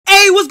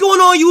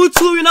on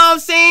YouTube? You know what I'm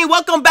saying?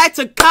 Welcome back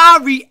to Kai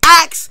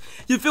Reacts.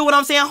 You feel what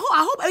I'm saying?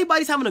 I hope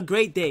everybody's having a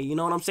great day. You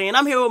know what I'm saying?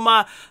 I'm here with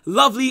my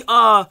lovely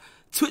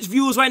Twitch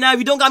viewers right now. If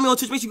you don't got me on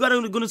Twitch, make sure you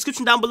go to the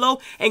description down below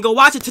and go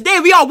watch it. Today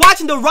we are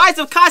watching the rise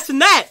of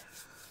Cenat.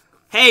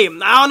 Hey, I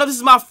don't know if this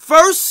is my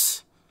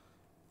first.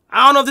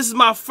 I don't know if this is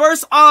my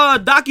first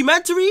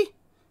documentary,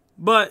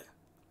 but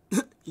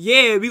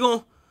yeah, we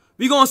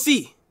gonna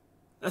see.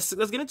 Let's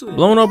get into it.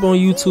 Blowing up on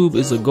YouTube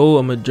is a goal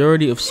a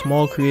majority of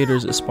small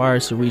creators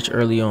aspire to reach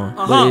early on,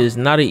 but it is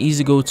not an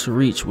easy goal to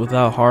reach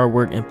without hard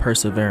work and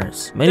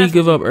perseverance. Many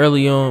give up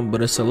early on,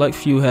 but a select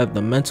few have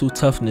the mental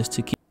toughness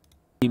to keep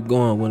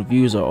going when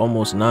views are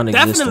almost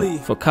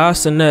non-existent. For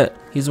Cenat,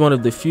 he's one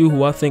of the few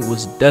who I think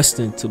was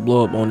destined to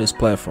blow up on this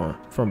platform.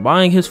 From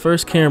buying his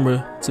first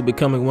camera to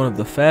becoming one of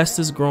the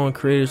fastest growing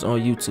creators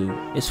on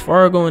YouTube. As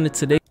far as going into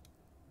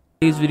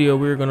today's video,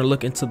 we're going to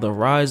look into the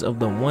rise of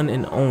the one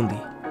and only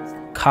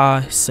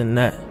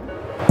Cenat.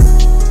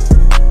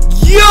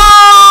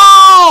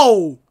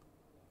 Yo!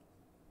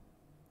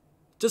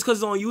 Just because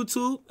it's on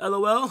YouTube,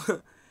 LOL.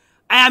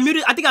 I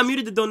think I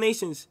muted the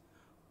donations.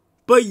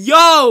 But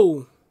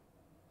yo!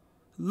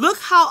 Look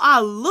how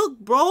I look,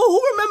 bro.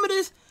 Who remember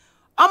this?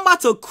 I'm about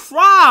to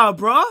cry,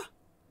 bro.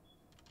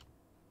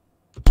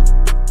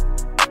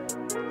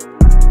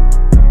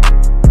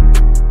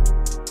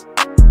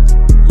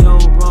 Yo,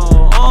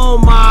 bro.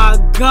 Oh my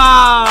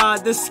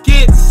God. The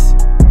skits.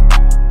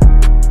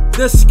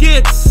 The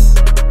skits.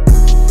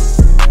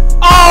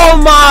 Oh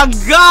my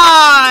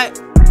God.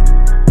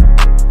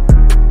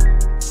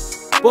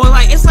 Boy,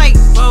 like, it's like,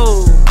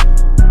 bro.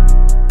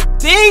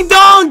 Ding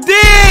dong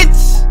ditch.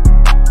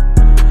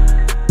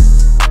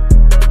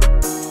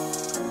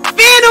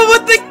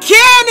 With the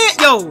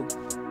cannon,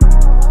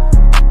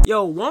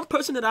 yo, one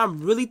person that I'm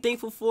really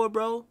thankful for,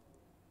 bro,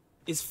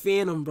 is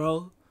Phantom,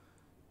 bro.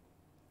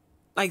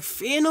 Like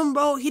Phantom,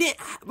 bro, he didn't,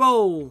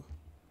 bro.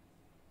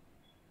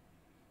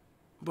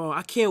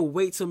 I can't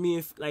wait till me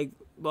and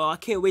I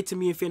can't wait till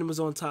me and Phantom was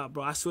on top,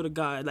 bro. I swear to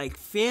God, like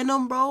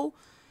Phantom, bro,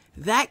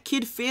 that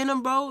kid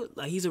Phantom, bro,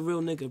 like he's a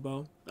real nigga,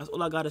 bro. That's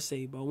all I gotta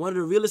say, bro. One of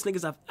the realest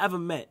niggas I've ever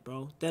met,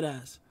 bro. Dead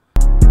ass.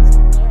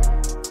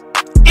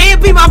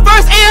 AMP, my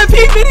first AMP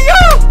video.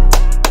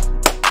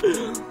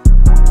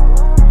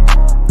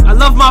 I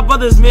love my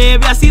brothers,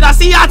 man. I see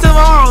y'all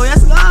tomorrow.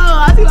 Yes,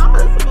 I see y'all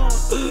tomorrow.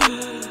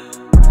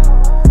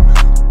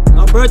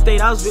 My birthday,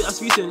 that's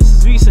recent. This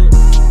is recent.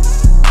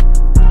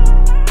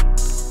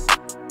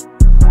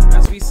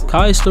 That's recent.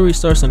 Kai's story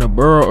starts in a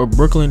borough of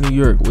Brooklyn, New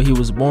York, where he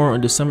was born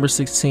on December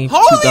 16th.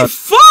 Holy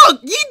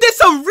fuck! You did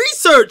some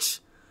research.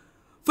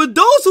 For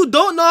those who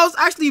don't know, I was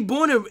actually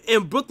born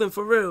in Brooklyn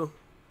for real.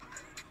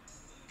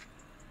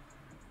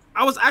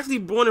 I was actually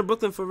born in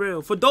Brooklyn for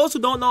real. For those who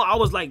don't know, I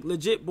was like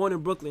legit born in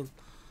Brooklyn.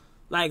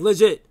 Like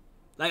legit.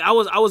 Like I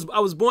was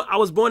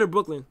born in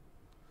Brooklyn.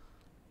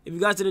 If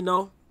you guys didn't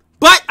know.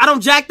 But I don't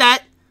jack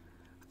that.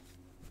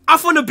 I'm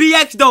from the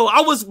BX though.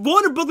 I was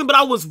born in Brooklyn, but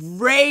I was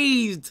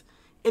raised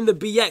in the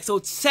BX. So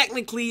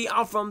technically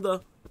I'm from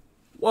the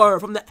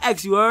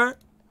X, you heard?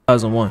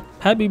 2001.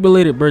 Happy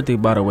belated birthday,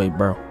 by the way,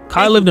 bro.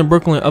 Kai lived in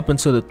Brooklyn up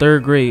until the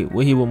 3rd grade,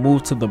 where he would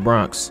move to the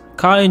Bronx.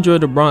 Kai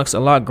enjoyed the Bronx a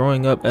lot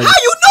growing up as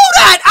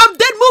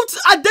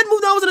I did move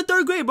when I was in the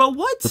 3rd grade, bro.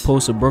 What?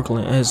 Opposed to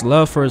Brooklyn, and his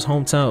love for his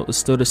hometown was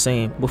still the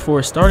same.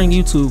 Before starting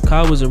YouTube,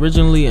 Kai was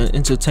originally an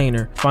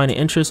entertainer, finding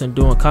interest in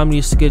doing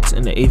comedy skits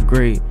in the 8th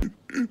grade.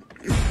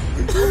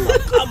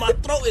 Oh, my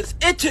throat is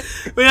itching.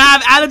 When I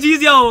have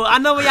allergies, yo, I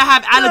know when y'all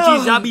have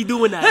allergies, y'all be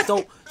doing that.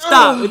 So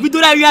stop. If you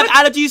do that, you have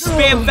allergies.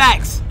 Spam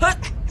facts.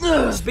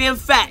 Spam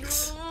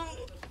facts.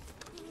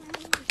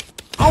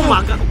 Oh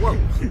my God! Whoa.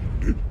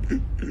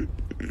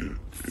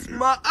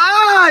 My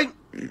eye.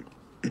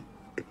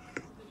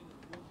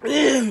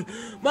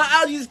 My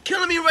allergies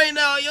killing me right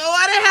now, yo.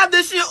 I didn't have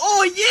this shit.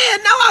 Oh yeah,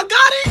 now I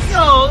got it,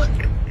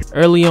 yo.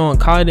 Early on,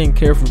 Kai didn't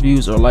care for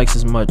views or likes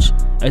as much,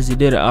 as he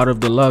did it out of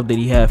the love that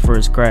he had for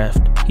his craft.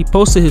 He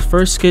posted his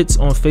first skits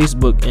on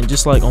Facebook, and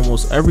just like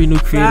almost every new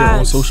creator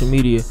on social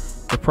media,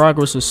 the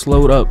progress was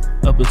slowed up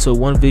until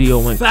one video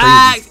went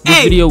crazy.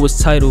 This video was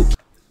titled,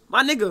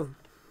 my nigga,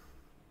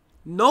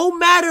 no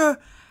matter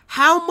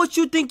how much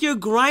you think you're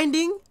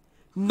grinding,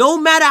 no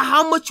matter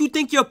how much you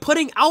think you're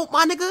putting out,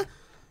 my nigga,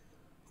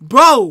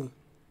 bro,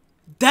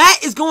 that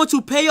is going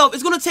to pay off.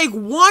 It's going to take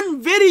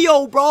one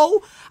video,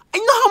 bro. And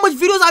you know how much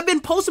videos I've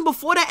been posting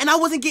before that and I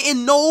wasn't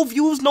getting no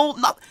views,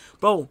 nothing.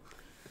 Bro,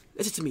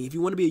 listen to me. If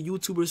you want to be a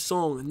YouTuber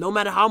song, no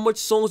matter how much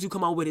songs you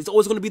come out with, it's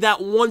always going to be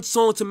that one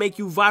song to make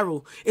you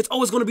viral. It's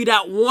always going to be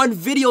that one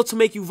video to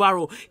make you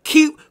viral.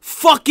 Keep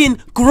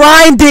fucking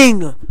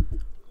grinding.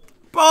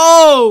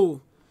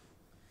 Bro.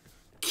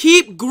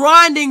 Keep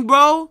grinding,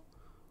 bro.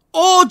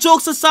 All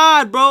jokes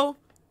aside, bro.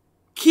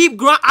 Keep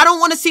grind. I don't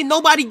want to see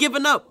nobody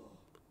giving up.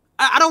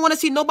 I don't want to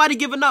see nobody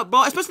giving up,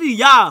 bro. Especially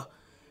y'all.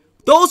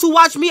 Those who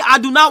watch me, I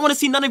do not want to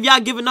see none of y'all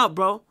giving up,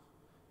 bro.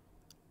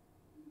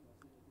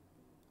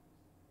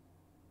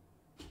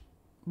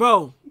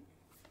 Bro,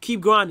 keep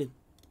grinding.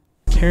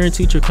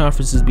 Parent-teacher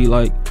conferences be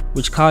like,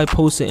 which Kai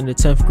posted in the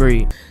 10th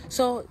grade.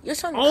 So your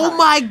son. Oh Kai,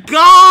 my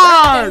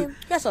God!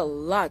 he has a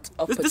lot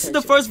of potential. This is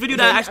the first video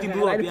that actually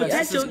blew up.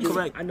 Yes, this is Potential.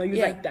 correct. I know you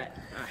like that.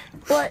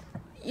 But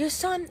your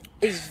son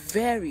is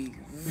very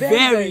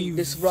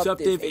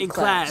disruptive in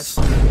class.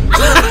 He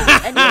doesn't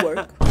do any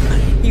work.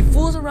 He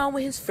fools around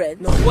with his friends.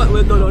 No.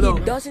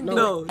 He doesn't do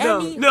any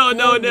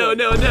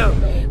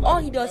homework. All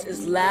he does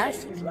is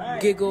laugh,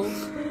 giggle.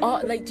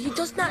 Like he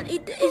does not.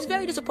 He's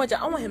very disappointed.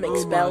 I want him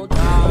expelled.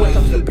 I'm going to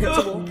talk to the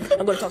principal.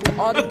 I'm going to talk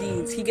to all the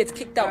deans. He gets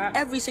kicked out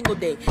every single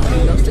day. He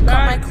loves to cut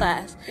my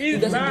class. He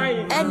doesn't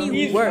do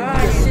any work.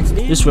 He just sits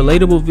there. This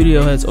relatable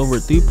video has over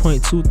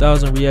 3.2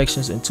 thousand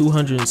reactions and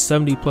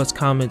 270 plus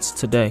comments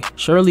today.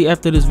 Shortly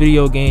after this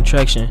video gained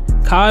traction,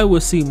 Kai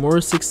will see more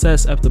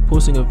success after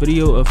posting a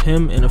video of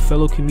him and a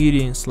fellow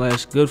comedian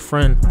slash good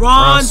friend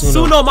Ron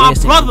Suno, my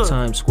brother,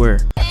 Times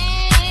Square.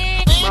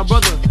 My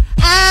brother.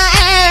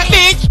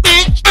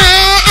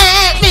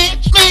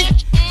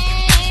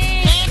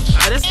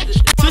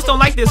 Just don't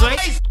like this, right?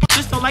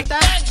 Just don't like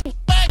that.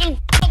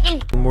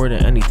 More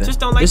than anything, just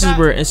don't like this that. is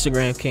where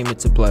Instagram came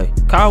into play.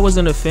 Kyle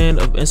wasn't a fan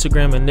of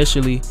Instagram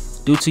initially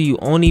due to you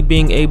only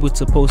being able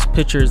to post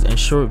pictures and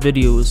short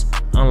videos,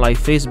 unlike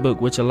Facebook,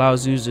 which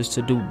allows users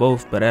to do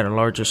both but at a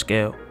larger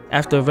scale.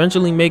 After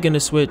eventually making the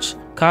switch,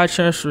 Kai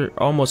transferred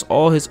almost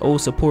all his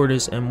old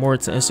supporters and more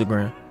to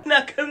Instagram.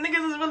 Nah, cause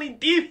niggas is really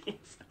deep.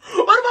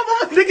 What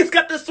about my niggas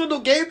got the swindle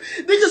game?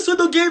 Niggas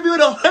swindle game you at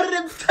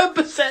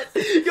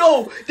 110%.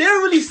 Yo, they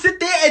really sit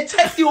there and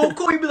text you or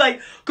call you be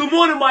like, "Good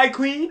morning, my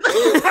queen."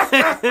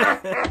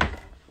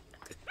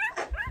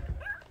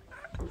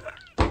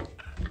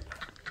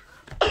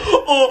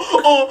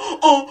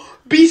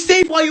 Be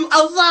safe while you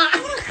outside.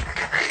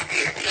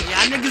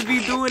 Y'all niggas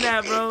be doing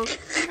that, bro.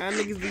 Y'all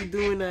niggas be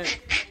doing that.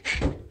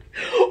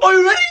 Oh,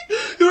 you ready?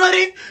 You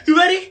ready? You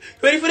ready?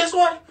 You ready for this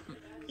one?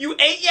 You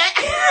ate yet?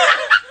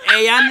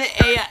 Hey,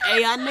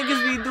 y'all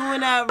niggas be doing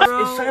that,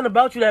 bro. It's something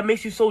about you that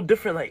makes you so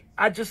different. Like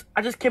I just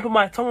can't put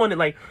my tongue on it.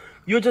 Like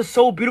you're just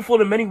so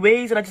beautiful in many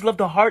ways, and I just love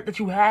the heart that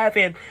you have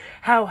and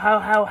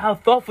how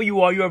thoughtful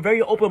you are. You're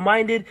very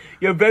open-minded.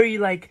 You're very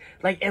like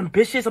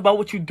ambitious about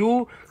what you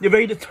do. You're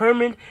very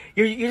determined.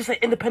 You're just an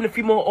independent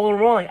female all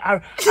around. Like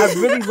I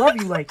really love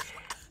you. Like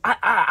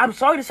I'm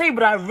sorry to say,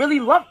 but I really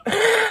love.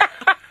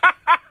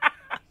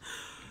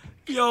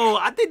 Yo,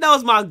 I think that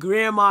was my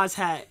grandma's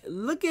hat.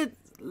 Look at,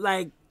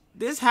 like,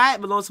 this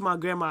hat belongs to my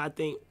grandma, I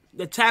think.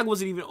 The tag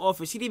wasn't even off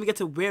it. She didn't even get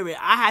to wear it.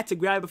 I had to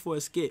grab it before a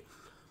skit.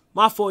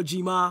 My fault,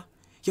 G-Ma.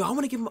 Yo, I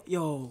want to give my...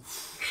 Yo.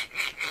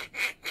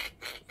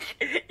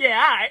 Yeah,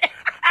 all right.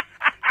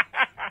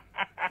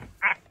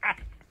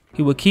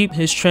 He would keep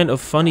his trend of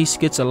funny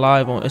skits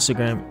alive on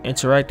Instagram,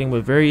 interacting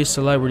with various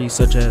celebrities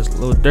such as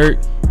Lil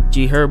Durk,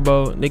 G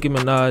Herbo, Nicki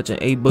Minaj,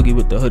 and A Boogie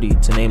with the Hoodie,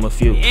 to name a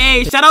few.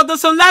 Hey, shout out to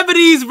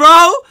celebrities,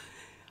 bro.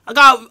 I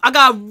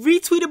got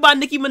retweeted by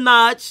Nicki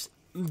Minaj.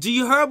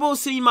 G Herbo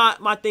seen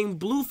my thing.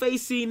 Blueface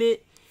seen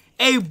it.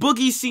 A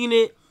Boogie seen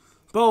it.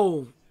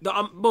 Bro,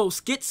 bro,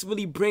 skits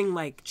really bring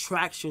like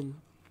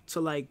traction to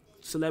like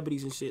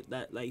celebrities and shit.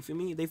 That like, for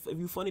me, if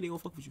you funny, they gonna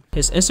fuck with you.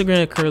 His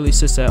Instagram currently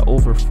sits at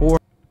over 4.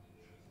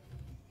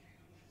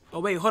 Oh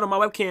wait, hold on, my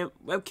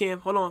webcam.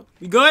 Hold on.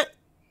 We good?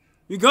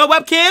 We good,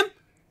 webcam?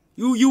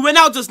 You went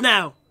out just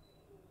now.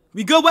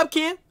 We good,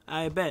 webcam?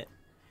 I bet.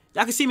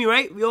 Y'all can see me,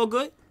 right? We all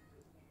good?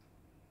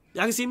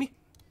 Y'all can see me?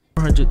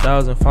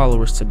 400,000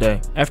 followers today.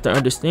 After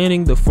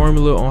understanding the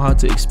formula on how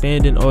to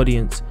expand an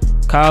audience,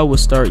 Kyle would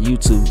start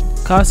YouTube.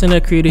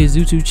 Cenat created his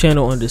YouTube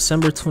channel on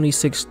December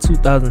 26,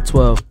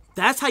 2012.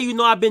 That's how you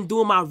know I've been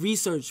doing my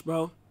research,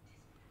 bro.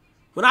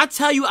 When I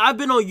tell you I've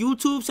been on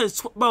YouTube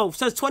since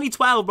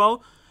 2012,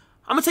 bro.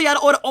 I'm gonna tell you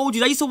all the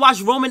OGs. I used to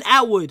watch Roman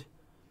Atwood,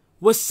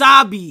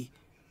 Wasabi.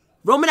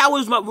 Roman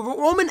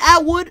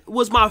Atwood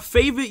was my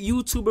favorite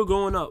YouTuber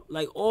growing up.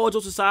 Like, all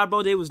jokes aside,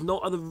 bro, there was no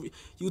other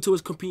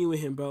YouTubers competing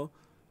with him, bro.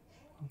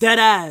 Dead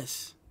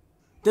ass.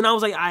 Then I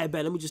was like, I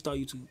bet, let me just start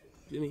YouTube. You know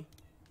what I mean?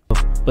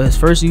 But his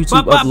first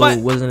YouTube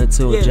upload wasn't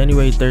until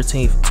January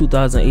 13th,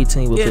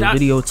 2018 with a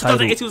video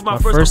titled My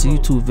First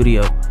YouTube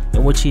Video,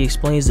 in which he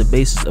explains the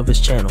basis of his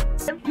channel.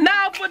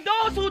 Now, for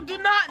those who do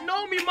not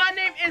know me, my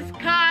name is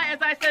Kai, as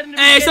I said in the beginning.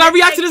 Hey, should I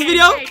react to this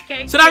video?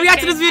 Should I react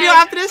to this video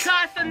after this?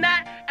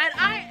 Cenat, and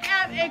I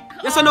am a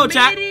yes or no,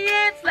 chat?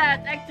 comedian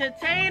slash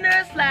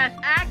entertainer slash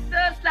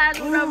actor slash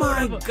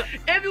whatever.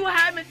 If you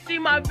haven't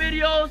seen my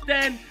videos,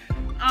 then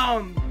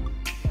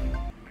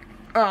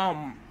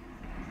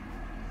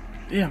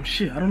damn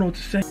shit, I don't know what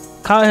to say.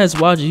 Kai has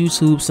watched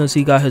YouTube since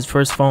he got his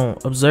first phone,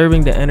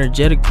 observing the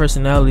energetic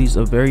personalities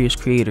of various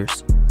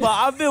creators. But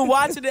I've been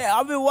watching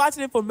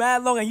it for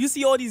mad long, and you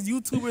see all these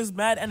YouTubers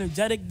mad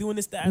energetic doing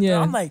this, that, and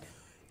that. I'm like,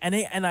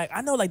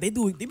 I know like they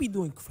be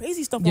doing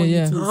crazy stuff on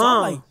YouTube. So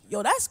I'm like,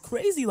 yo, that's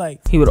crazy.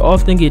 Like, he would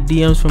often get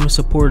DMs from his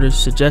supporters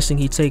suggesting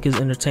he take his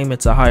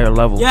entertainment to higher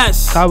levels.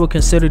 Yes. Kai would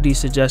consider these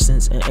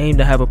suggestions and aim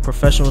to have a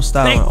professional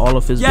style in all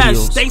of his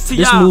videos. Thanks to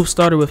this move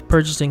started with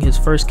purchasing his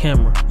first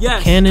camera,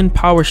 Canon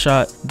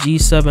PowerShot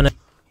G7.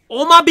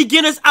 All my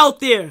beginners out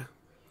there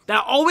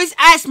that always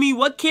ask me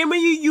what camera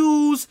you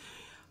use,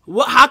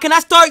 How can I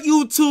start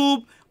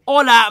YouTube?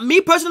 All that.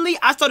 Me personally,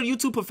 I started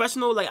YouTube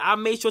professional. Like, I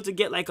made sure to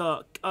get like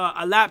a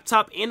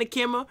laptop and a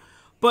camera.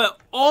 But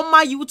all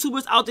my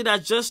YouTubers out there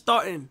that's just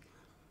starting,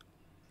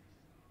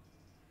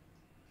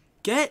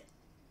 get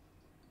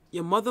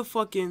your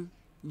motherfucking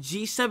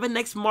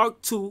G7X Mark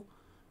II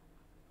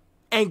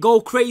and go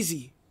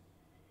crazy.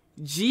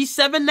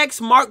 G7X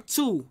Mark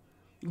II.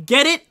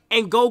 Get it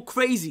and go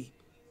crazy.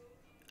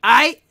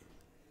 Alright?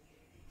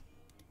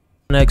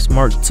 X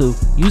Mark II.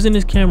 Using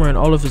his camera in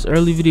all of his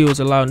early videos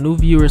allowed new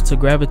viewers to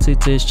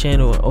gravitate to his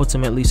channel and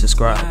ultimately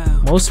subscribe.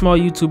 Wow. Most small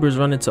YouTubers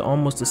run into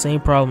almost the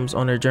same problems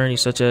on their journey,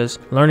 such as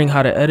learning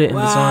how to edit and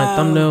design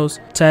thumbnails,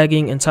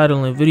 tagging and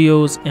titling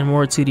videos, and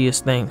more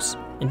tedious things.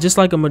 And just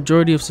like a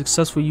majority of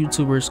successful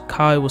YouTubers,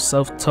 Kai was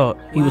self-taught.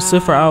 He would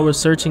sit for hours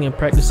searching and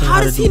practicing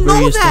how to do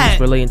various things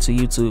relating to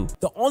YouTube.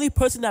 The only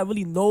person that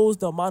really knows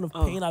the amount of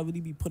pain I really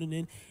be putting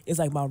in is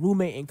like my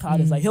roommate in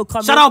college. Like he'll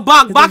come Shout out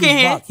Bach. Bach in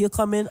here. He'll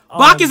come in.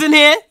 Bach is in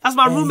here. That's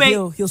my roommate.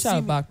 He'll shout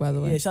out Bach, by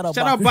the way. Yeah, shout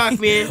out Bach,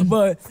 man.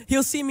 But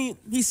he'll see me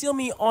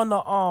on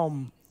the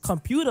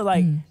computer.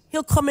 Like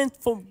he'll come in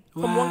from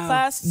one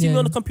class, see me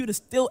on the computer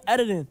still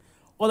editing,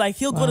 or like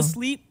he'll go to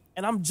sleep.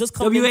 And I'm just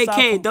coming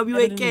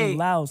W8K.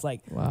 Louds.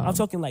 Like I'm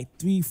talking like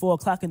 3, 4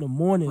 o'clock in the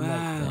morning. Like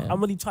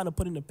I'm really trying to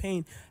put in the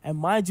pain. And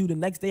mind you, the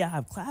next day I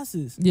have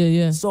classes.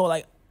 Yeah. So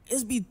like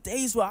it's be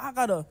days where I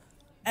gotta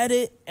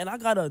edit and I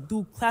gotta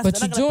do classes.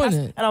 But you're doing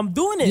it. And I'm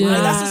doing it. Yeah.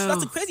 Like,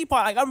 that's the crazy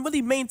part. Like I'm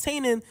really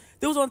maintaining.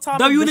 There was one time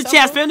W in the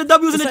chat. Spam the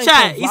W's in the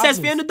chat. He says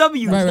spam the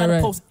W's. I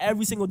gotta post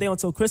every single day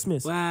until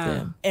Christmas.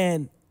 Wow.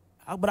 And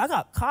but I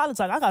got college.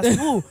 Like I got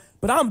school.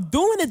 But I'm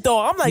doing it though.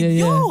 I'm like,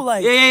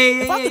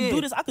 if I could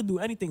do this, I could do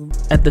anything.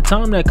 At the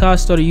time that Kai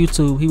started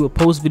YouTube, he would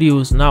post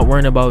videos not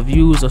worrying about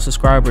views or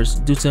subscribers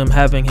due to him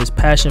having his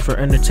passion for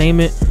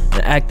entertainment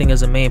and acting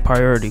as a main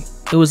priority.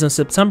 It was in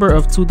September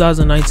of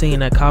 2019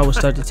 that Kai would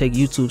start to take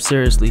YouTube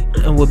seriously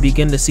and would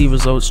begin to see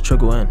results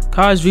trickle in.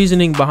 Kai's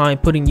reasoning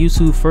behind putting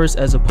YouTube first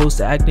as opposed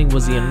to acting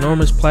was the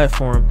enormous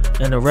platform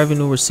and the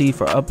revenue received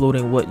for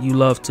uploading what you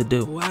love to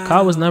do.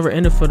 Kai was never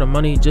in it for the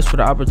money, just for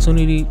the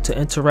opportunity to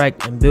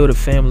interact and build a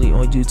family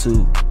on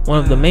YouTube. One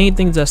of the main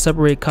things that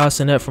separate Kai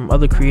Cenat from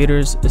other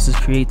creators is his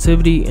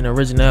creativity and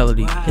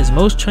originality. His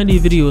most trendy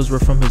videos were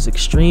from his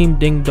Extreme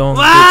Ding Dong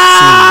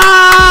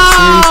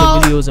series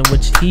of videos in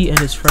which he and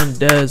his friend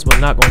Dez would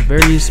knock on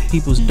various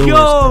people's doors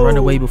and run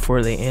away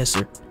before they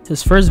answer.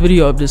 His first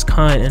video of this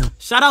kind, and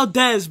shout out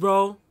Dez,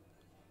 bro.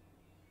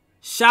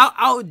 Shout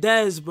out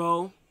Dez,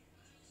 bro.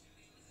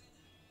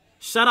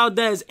 Shout out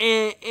Dez.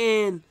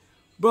 And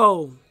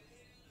bro,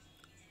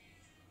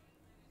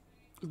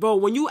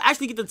 when you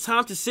actually get the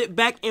time to sit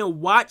back and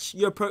watch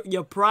your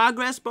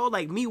progress, bro,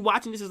 like me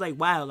watching this is like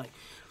wow, like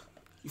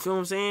you feel what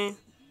I'm saying?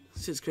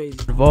 This is crazy.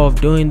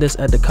 Involved doing this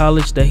at the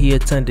college that he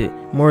attended,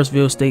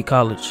 Morrisville State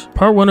College.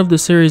 Part 1 of the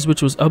series,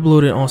 which was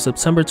uploaded on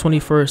September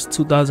 21st,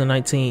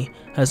 2019,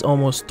 has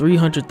almost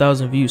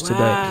 300,000 views today.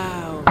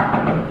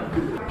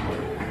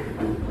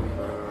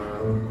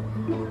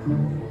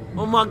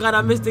 Oh my god,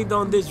 I missed it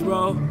on this,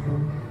 bro.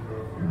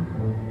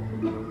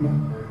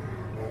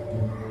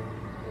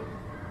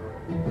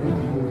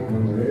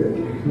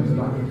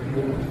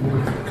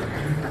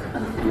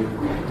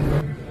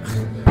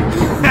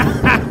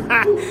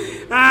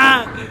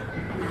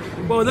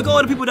 Bro, look at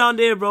all the people down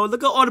there, bro.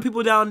 Look at all the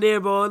people down there,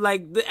 bro.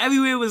 Like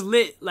everywhere was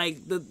lit. Like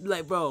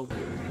bro.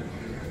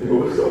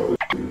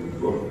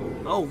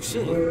 Oh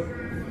shit.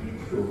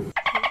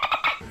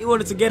 He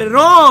wanted to get it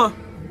on.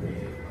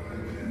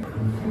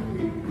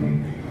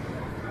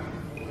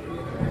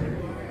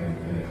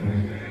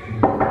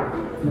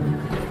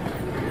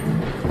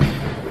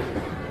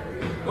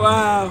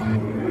 Wow.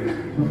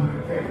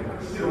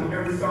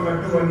 Every song I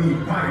do, I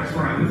need body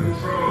training.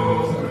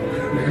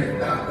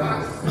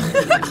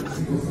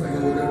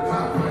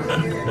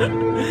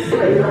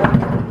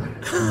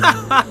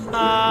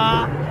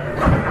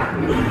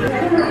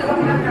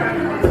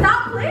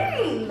 Stop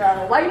playing!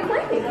 Why are you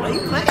playing? Why are you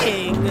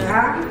playing?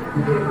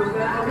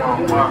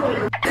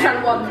 Trying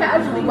to walk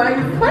casually. Why are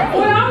you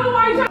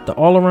playing? The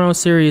all-around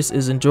series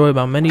is enjoyed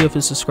by many of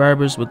his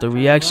subscribers, with the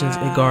reactions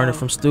it garnered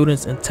from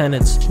students and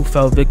tenants who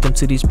fell victim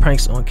to these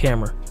pranks on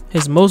camera.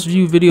 His most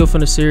viewed video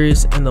from the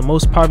series and the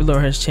most popular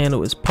on his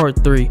channel is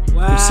Part 3,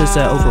 which sits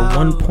at over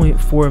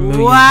 1.4 million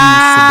views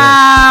today.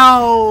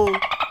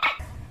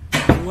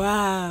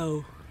 Wow.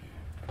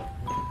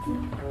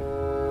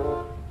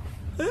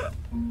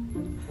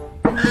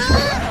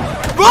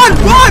 Run!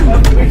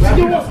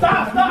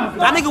 Stop!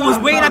 That nigga was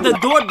waiting at the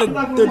door,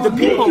 the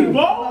people.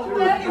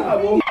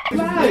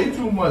 Way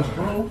too much,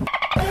 bro.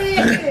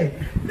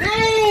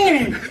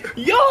 Dang!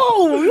 Yo,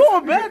 you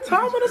on bad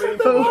timing or something,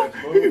 bro?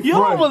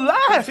 Yo,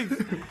 relax. He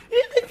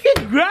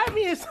grabbed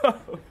me or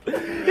something. He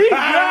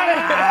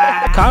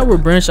grabbed me. Kai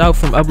would branch out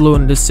from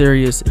uploading this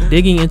series,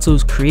 digging into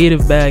his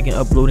creative bag and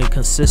uploading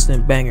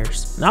consistent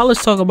bangers. Now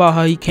let's talk about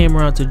how he came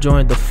around to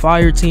join the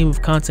fire team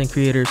of content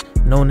creators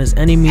known as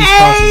Enemies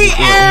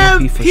Possible, or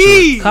AMP for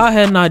short. Kai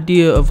had an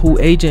idea of who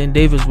Agent and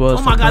Davis was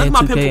from playing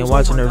 2K and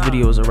watching their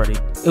videos already.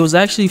 It was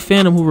actually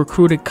Phantom who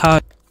recruited Kai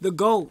The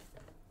GOAT.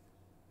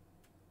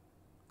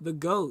 The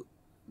GOAT.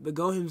 The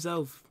GOAT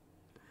himself.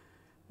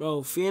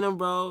 Bro, Phantom,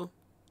 bro.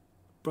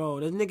 Bro,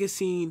 the nigga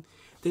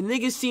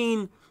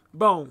seen,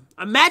 bro,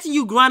 imagine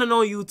you grinding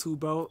on YouTube,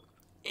 bro.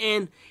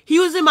 And he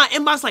was in my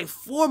inbox like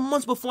 4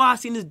 months before I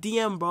seen his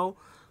DM, bro.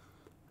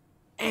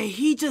 And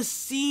he just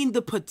seen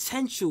the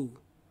potential.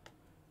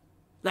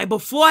 Like,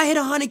 before I hit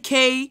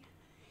 100K,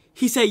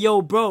 he said,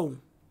 yo, bro,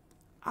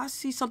 I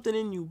see something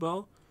in you,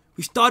 bro.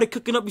 We started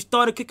cooking up.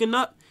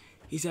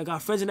 He said, I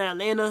got friends in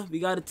Atlanta. We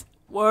got to,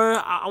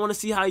 word, I want to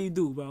see how you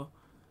do, bro.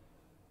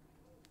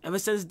 Ever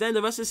since then,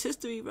 the rest is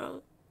history,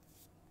 bro.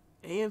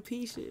 AMP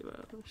shit, bro.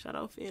 Shout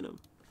out Phantom.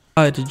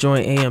 To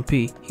join AMP,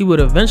 he would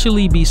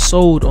eventually be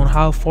sold on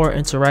how far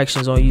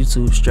interactions on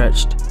YouTube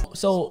stretched.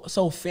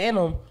 So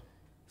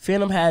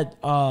Phantom had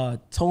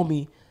told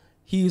me,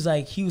 he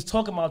was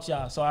talking about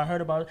y'all, so I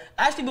heard about it.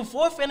 Actually,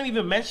 before Phantom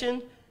even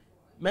mentioned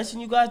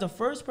you guys, the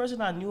first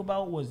person I knew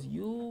about was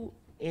you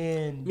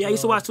and I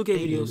used to watch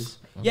 2K videos.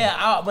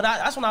 Yeah,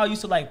 that's when I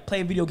used to like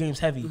play video games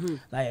heavy.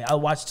 Like I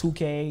watched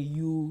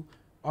 2K,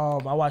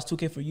 I watched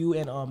 2K for you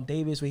and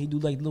Davis, where he do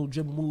like little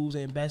dribble moves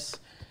and best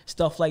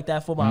stuff like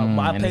that for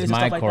my players and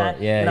stuff like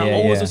that. Yeah, and I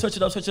always just switch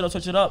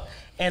it up.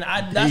 And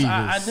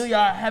I knew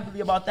y'all heavily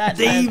about that.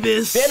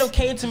 Davis. Phantom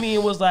came to me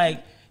and was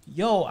like,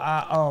 yo,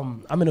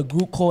 I'm in a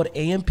group called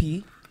AMP,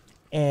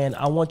 and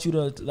I want you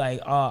to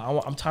like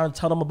I'm trying to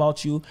tell them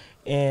about you,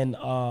 and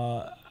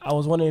I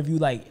was wondering if you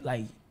like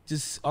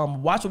just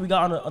watch what we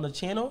got on the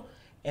channel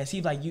and see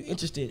if like you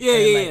interested.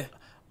 Yeah.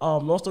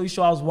 Long story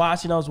short, I was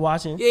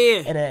watching.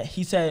 Yeah. And then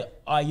he said,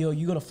 yo,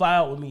 you gonna fly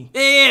out with me?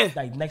 Yeah.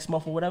 Like next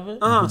month or whatever,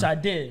 which I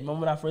did. Remember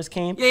when I first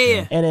came?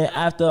 Yeah. And then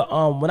after,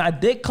 when I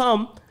did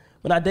come,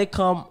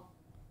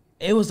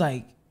 it was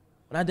like,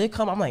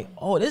 I'm like,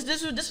 oh, this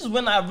is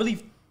when I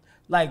really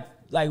like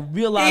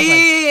realized like,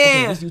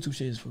 okay, this YouTube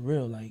shit is for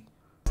real, like.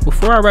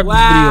 Before I wrap this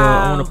video,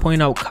 I want to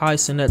point out Kai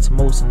Cenat's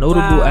most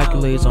notable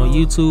accolades on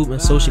YouTube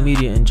and social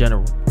media in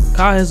general.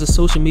 Kai has a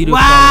social media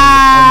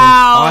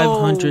following of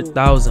almost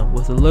 500,000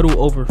 with a little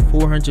over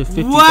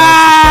 450,000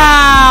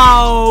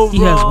 subscribers. He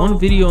has one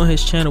video on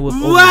his channel with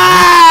over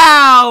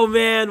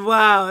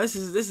This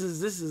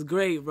is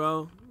great,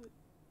 bro.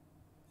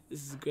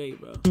 This is great,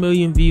 bro. 1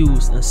 million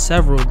views and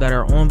several that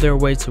are on their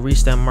way to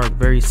reach that mark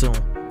very soon.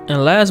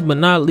 And last but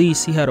not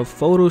least, he had a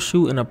photo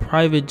shoot in a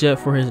private jet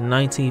for his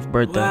 19th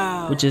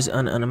birthday, which is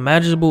an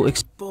unimaginable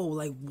experience. Bro,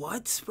 like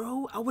what,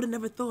 bro? I would have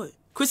never thought.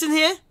 Chris in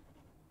here?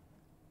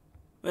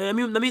 Wait,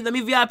 let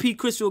me VIP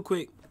Chris real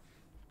quick.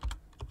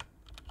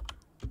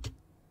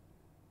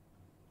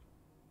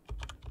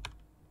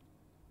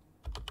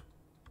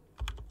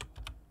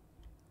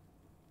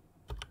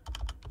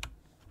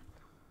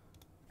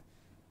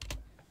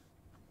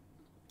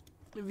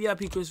 Let me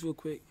VIP Chris real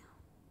quick.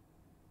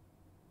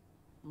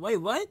 Wait,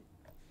 what?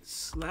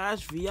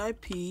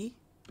 /VIP.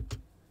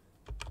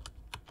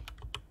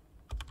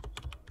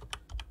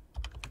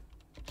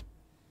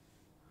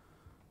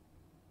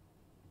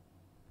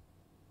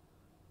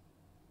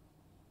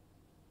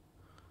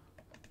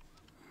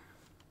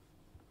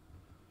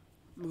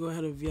 Let me go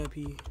ahead and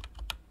VIP.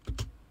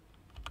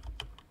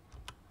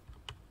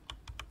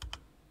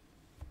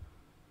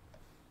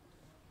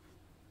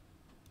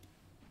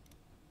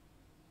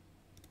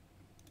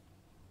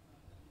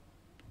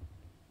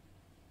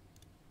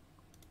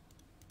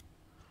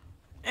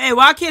 Hey,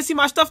 why I can't see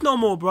my stuff no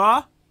more,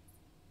 bro?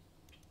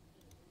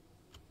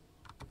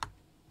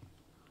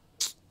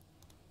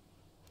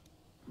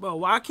 Bro,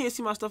 why I can't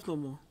see my stuff no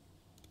more?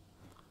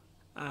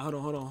 Alright,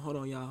 hold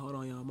on,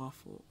 y'all. My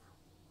fault.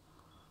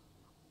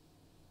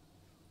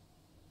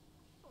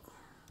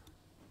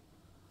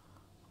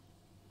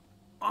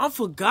 I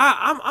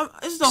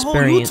forgot. This is the whole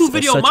YouTube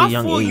video. My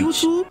fault,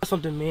 YouTube.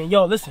 Something, man.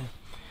 Yo, listen.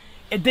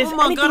 If there's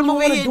my anything God, you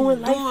want to do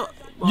in life,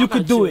 you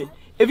could do it.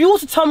 If you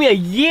was to tell me a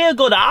year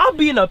ago that I'll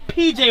be in a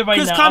PJ right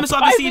now, comment so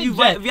I can see you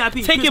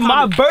VIP. Taking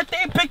my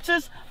birthday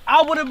pictures,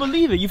 I wouldn't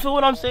believe it. You feel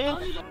what I'm saying?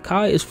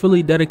 Kai is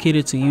fully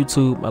dedicated to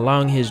YouTube,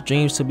 allowing his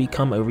dreams to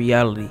become a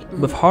reality.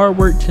 With hard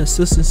work,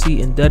 consistency,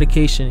 and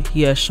dedication,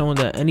 he has shown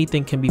that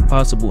anything can be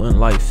possible in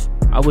life.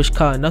 I wish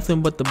Kai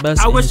nothing but the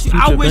best in his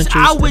future ventures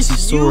as he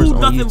soars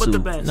on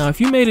YouTube. Now, if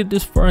you made it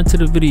this far into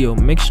the video,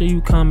 make sure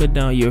you comment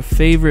down your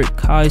favorite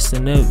Kai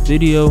Cenat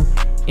video.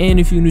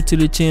 And if you're new to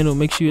the channel,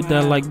 make sure you hit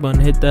that like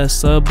button, hit that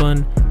sub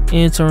button,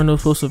 and turn on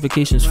those post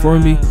notifications for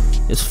me.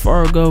 It's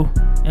Fargo,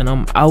 and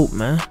I'm out,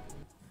 man.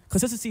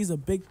 Consistency is a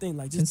big thing.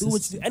 Like, just do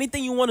what you do.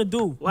 Anything you want to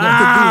do. Wow. You have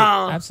to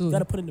do it. Absolutely. You got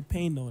to put in the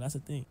pain, though. That's the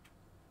thing.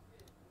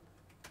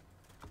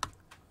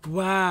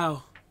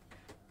 Wow.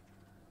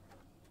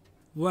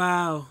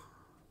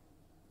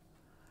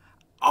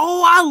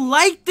 Oh, I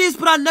like this,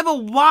 but I never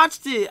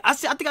watched it. I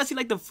think I seen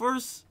like the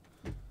first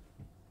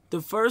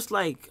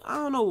like, I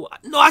don't know.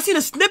 No, I seen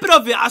a snippet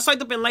of it. I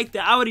swiped up and liked it.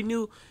 I already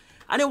knew.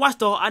 I never watched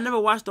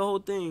the whole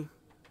thing.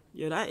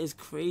 Yo, that is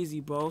crazy,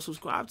 bro.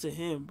 Subscribe to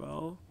him,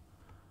 bro.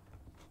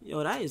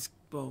 Yo, that is,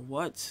 bro,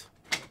 what?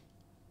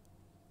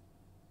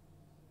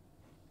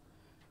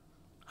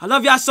 I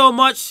love y'all so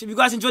much. If you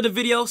guys enjoyed the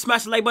video,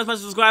 smash the like button, smash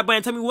the subscribe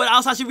button. Tell me what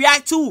else I should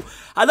react to.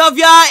 I love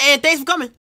y'all, and thanks for coming.